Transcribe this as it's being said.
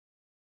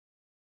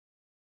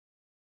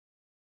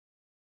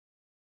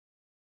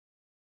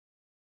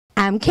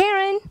I'm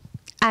Karen.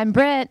 I'm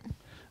Britt.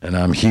 And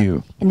I'm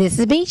Hugh. And this is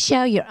The Beach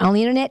Show, your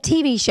only internet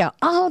TV show,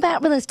 all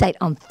about real estate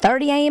on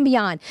 30A and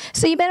beyond.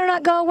 So you better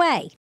not go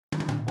away.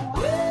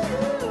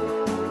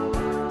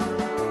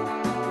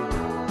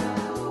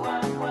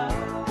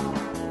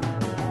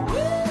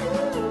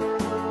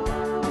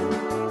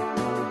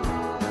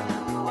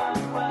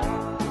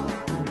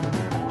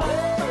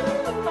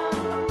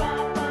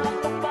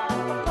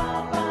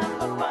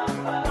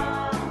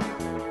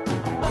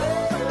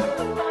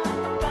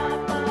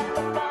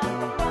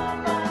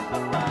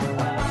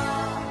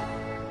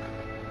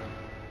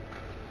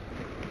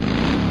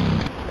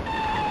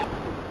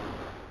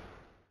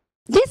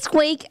 This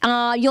week,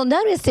 you'll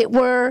notice that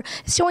we're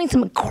showing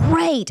some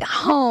great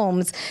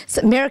homes,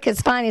 some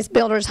America's finest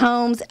builders'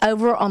 homes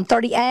over on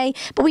 30A.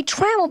 But we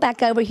travel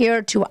back over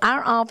here to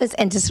our office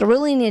and to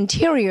Cerulean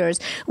Interiors,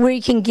 where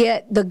you can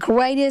get the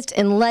greatest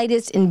and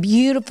latest and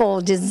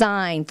beautiful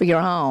design for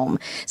your home.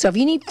 So if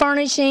you need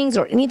furnishings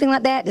or anything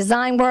like that,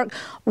 design work,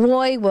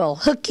 Roy will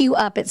hook you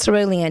up at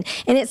Cerulean.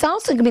 And it's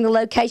also going to be the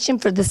location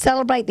for the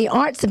Celebrate the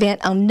Arts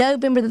event on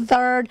November the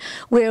 3rd,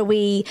 where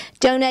we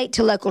donate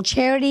to local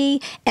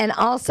charity and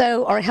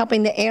also are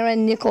helping the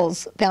Aaron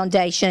Nichols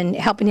Foundation,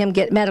 helping him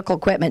get medical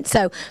equipment.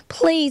 So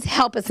please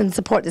help us and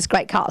support this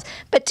great cause.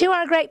 But to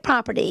our great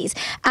properties,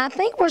 I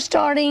think we're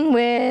starting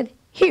with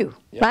Hugh,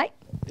 right?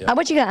 Yep.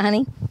 What you got,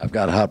 honey? I've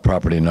got hot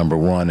property number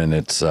 1, and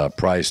it's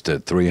priced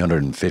at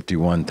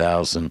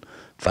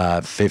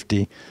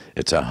 $351,550.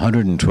 It's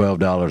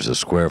 $112 a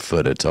square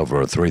foot. It's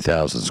over a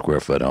 3,000 square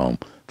foot home,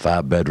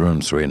 5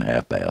 bedrooms,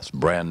 3.5 baths,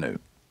 brand new.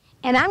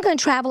 And I'm going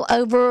to travel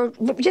over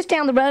just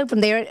down the road from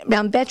there,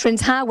 around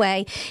Veterans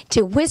Highway,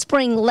 to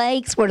Whispering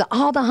Lakes, where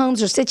all the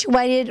homes are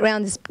situated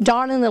around this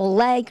darling little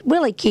lake,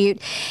 really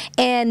cute.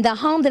 And the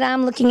home that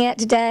I'm looking at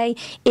today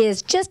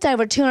is just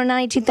over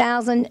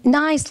 $292,000,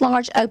 nice,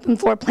 large, open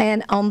floor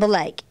plan on the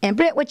lake. And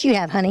Britt, what you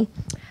have, honey?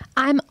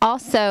 I'm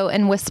also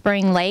in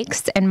Whispering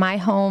Lakes, and my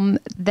home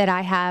that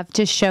I have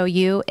to show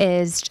you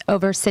is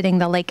oversitting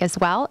the lake as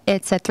well.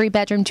 It's a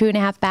 3-bedroom,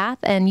 2.5 bath,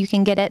 and you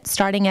can get it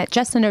starting at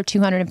just under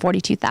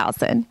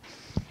 $242,000.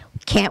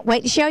 Can't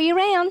wait to show you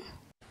around.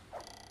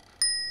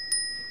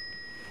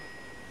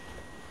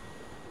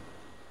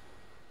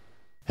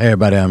 Hey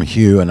everybody, I'm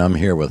Hugh, and I'm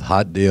here with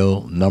hot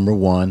deal number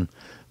 1.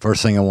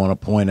 First thing I want to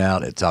point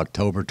out, it's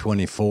October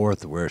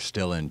 24th. We're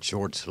still in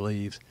short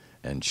sleeves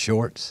and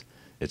shorts.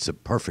 It's a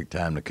perfect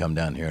time to come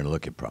down here and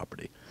look at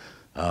property.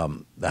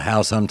 The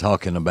house I'm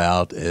talking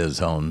about is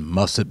on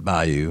Musset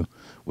Bayou,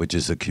 which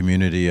is a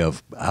community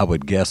of, I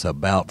would guess,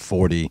 about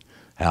 40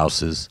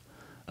 houses.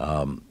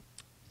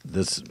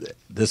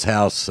 This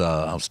house,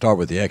 I'll start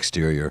with the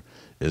exterior,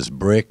 is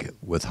brick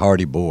with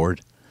Hardi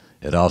board.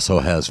 It also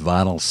has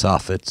vinyl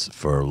soffits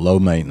for low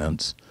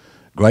maintenance.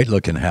 Great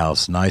looking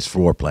house, nice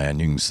floor plan.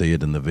 You can see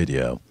it in the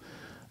video.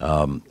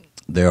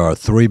 There are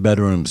 3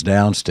 bedrooms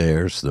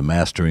downstairs, the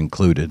master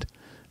included.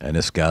 And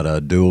it's got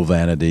a dual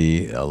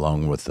vanity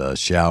along with a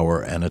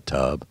shower and a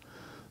tub.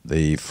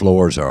 The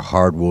floors are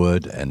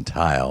hardwood and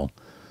tile.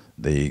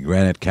 The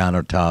granite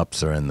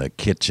countertops are in the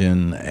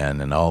kitchen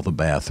and in all the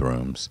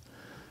bathrooms.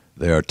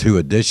 There are 2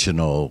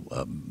 additional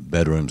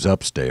bedrooms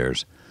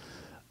upstairs.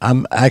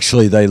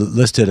 They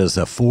list it as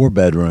a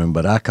 4-bedroom,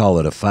 but I call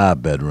it a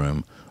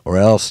 5-bedroom, or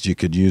else you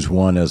could use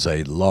one as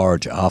a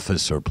large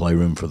office or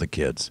playroom for the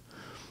kids.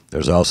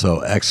 There's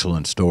also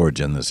excellent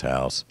storage in this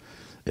house.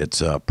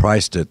 It's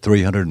priced at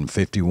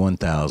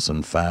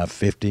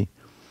 $351,550.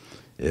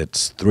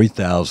 It's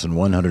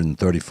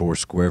 3,134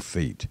 square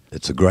feet.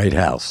 It's a great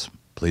house.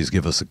 Please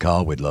give us a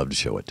call. We'd love to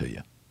show it to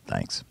you.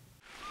 Thanks.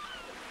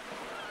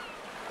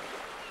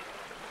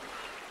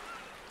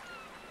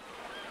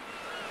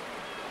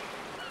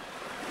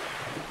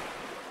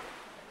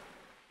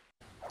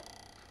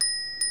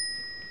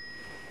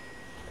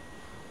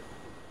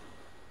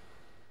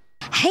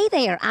 Hey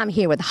there, I'm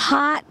here with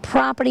hot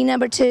property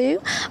number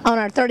 2 on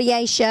our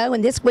 30A show.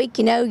 And this week,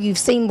 you know, you've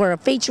seen we're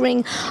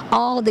featuring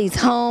all of these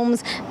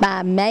homes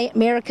by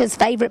America's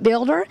favorite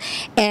builder.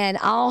 And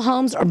all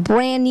homes are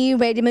brand new,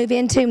 ready to move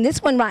into. And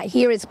this one right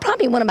here is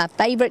probably one of my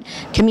favorite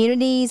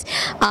communities.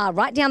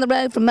 Right down the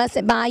road from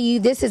Musset Bayou.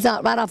 This is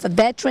right off of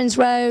Veterans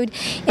Road.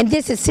 And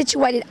this is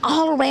situated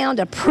all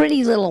around a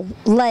pretty little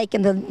lake.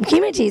 And the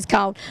community is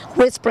called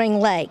Whispering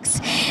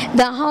Lakes.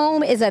 The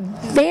home is a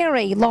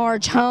very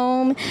large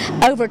home,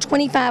 over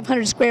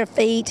 2,500 square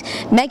feet,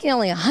 making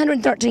only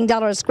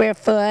 $113 a square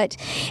foot.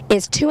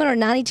 It's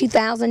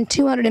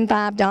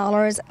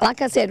 $292,205.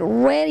 Like I said,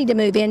 ready to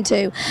move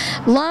into.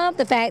 Love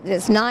the fact that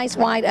it's nice,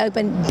 wide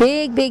open,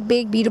 big,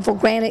 beautiful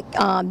granite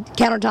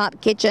countertop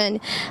kitchen,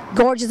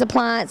 gorgeous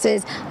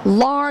appliances,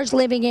 large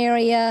living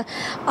area,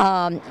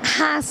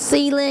 high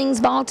ceilings,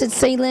 vaulted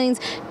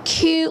ceilings,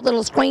 cute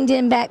little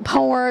screened-in back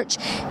porch.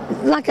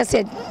 Like I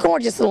said,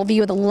 gorgeous little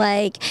view of the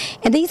lake.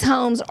 And these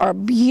homes are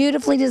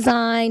beautifully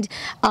designed.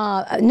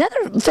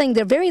 Another thing,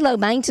 they're very low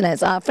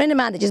maintenance. A friend of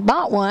mine that just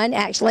bought one,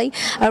 actually,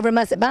 over in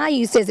Musset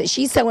Bayou, says that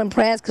she's so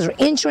impressed because her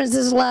insurance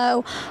is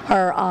low,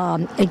 her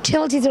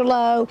utilities are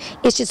low.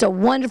 It's just a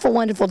wonderful,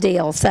 wonderful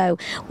deal. So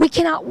we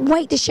cannot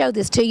wait to show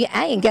this to you.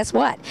 Hey, and guess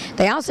what?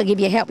 They also give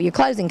you help with your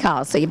closing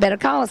costs, so you better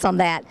call us on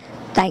that.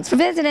 Thanks for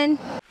visiting.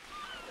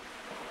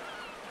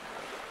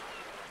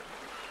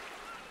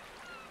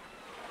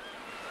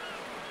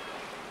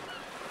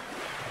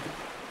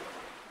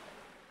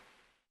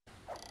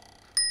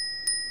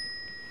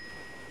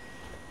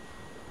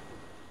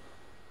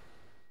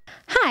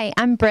 Hi,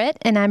 I'm Britt,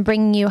 and I'm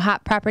bringing you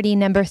hot property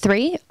number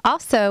 3,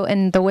 also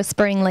in the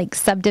Whispering Lake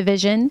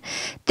subdivision.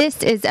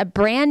 This is a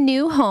brand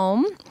new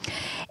home,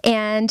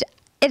 and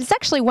it's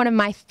actually one of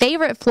my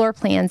favorite floor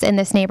plans in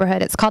this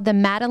neighborhood. It's called the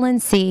Madeline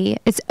C.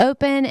 It's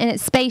open and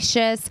it's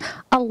spacious,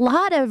 a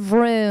lot of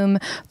room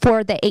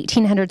for the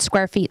 1,800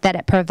 square feet that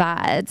it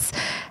provides.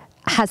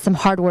 Has some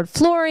hardwood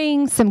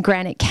flooring, some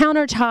granite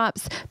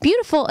countertops,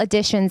 beautiful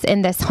additions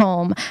in this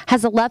home.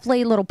 Has a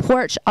lovely little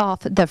porch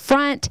off the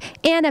front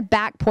and a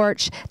back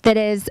porch that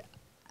is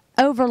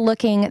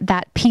overlooking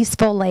that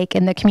peaceful lake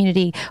in the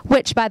community,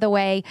 which, by the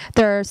way,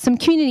 there are some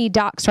community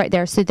docks right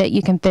there so that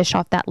you can fish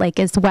off that lake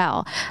as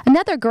well.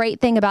 Another great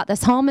thing about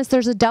this home is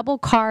there's a double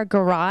car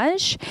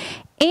garage,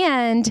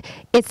 and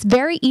it's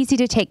very easy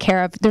to take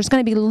care of. There's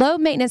going to be low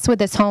maintenance with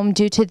this home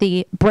due to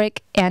the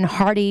brick and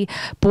Hardi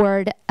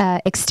board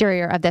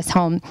exterior of this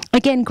home.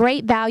 Again,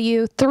 great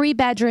value, 3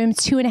 bedrooms,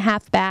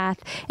 2.5 bath,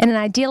 in an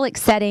idyllic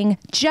setting,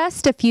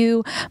 just a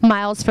few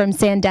miles from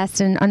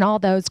Sandestin and all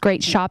those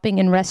great shopping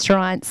and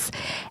restaurants.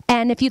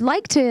 And if you'd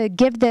like to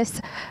give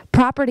this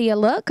property a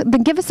look,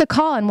 then give us a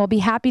call and we'll be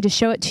happy to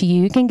show it to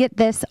you. You can get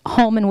this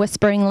home in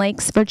Whispering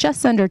Lakes for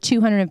just under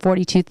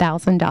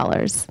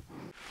 $242,000.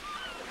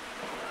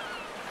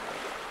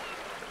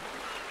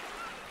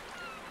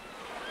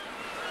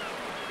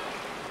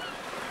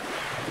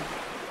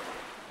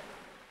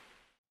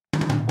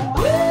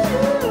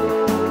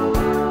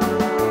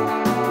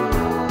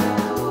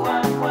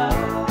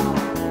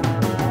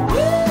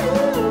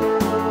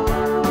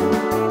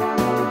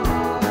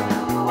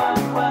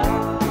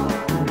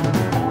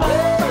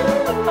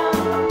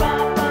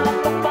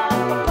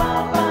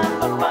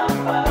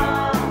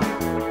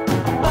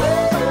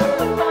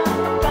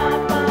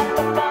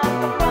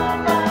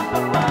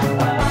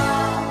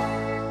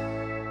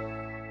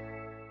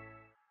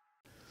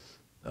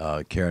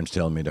 Karen's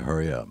telling me to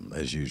hurry up,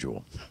 as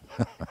usual.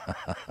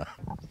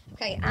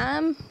 Okay,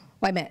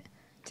 wait a minute.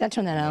 Did I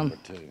turn that on? Number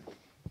 2.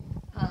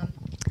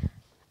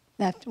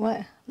 Left,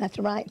 what? Left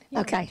to right?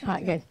 Okay, all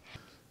right, good.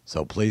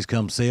 So please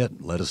come see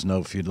it. Let us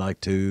know if you'd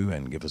like to,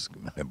 and give us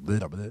a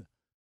bit of it.